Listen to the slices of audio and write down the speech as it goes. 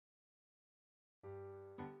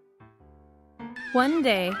One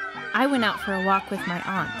day, I went out for a walk with my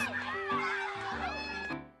aunt.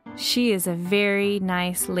 She is a very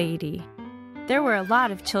nice lady. There were a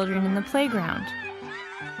lot of children in the playground.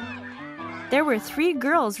 There were 3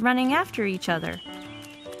 girls running after each other.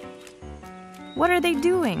 What are they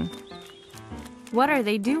doing? What are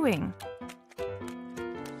they doing?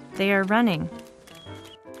 They are running.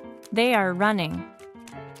 They are running.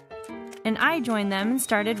 And I joined them and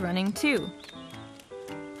started running too.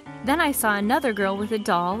 Then I saw another girl with a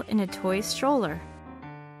doll in a toy stroller.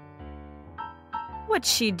 What's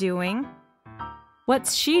she doing?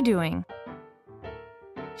 What's she doing?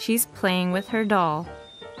 She's playing with her doll.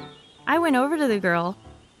 I went over to the girl,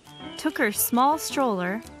 took her small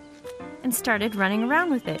stroller, and started running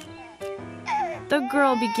around with it. The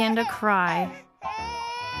girl began to cry.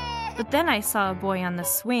 But then I saw a boy on the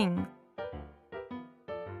swing.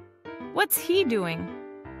 What's he doing?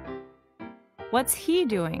 What's he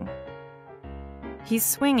doing? He's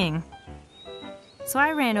swinging. So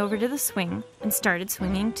I ran over to the swing and started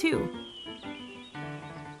swinging too.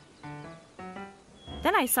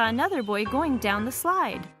 Then I saw another boy going down the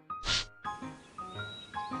slide.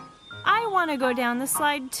 I want to go down the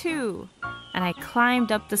slide too, and I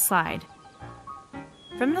climbed up the slide.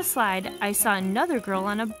 From the slide, I saw another girl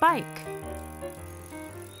on a bike.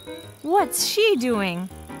 What's she doing?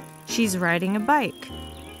 She's riding a bike.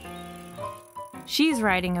 She's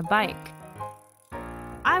riding a bike.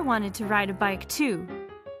 I wanted to ride a bike too.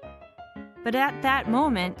 But at that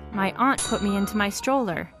moment, my aunt put me into my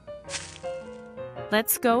stroller.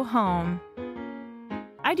 Let's go home.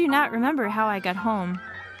 I do not remember how I got home,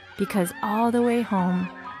 because all the way home,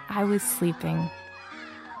 I was sleeping.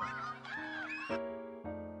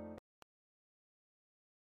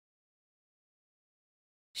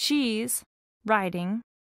 She's riding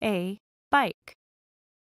a bike.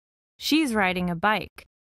 She's riding a bike.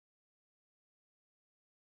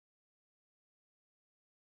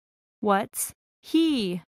 What's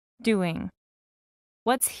he doing?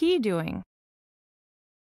 What's he doing?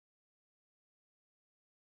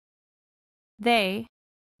 They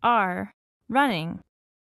are running.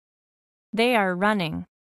 They are running.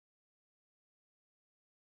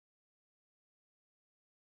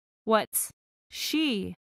 What's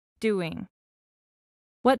she doing?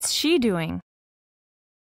 What's she doing?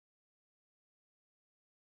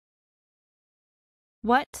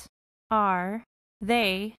 What are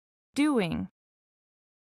they doing?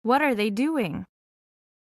 What are they doing?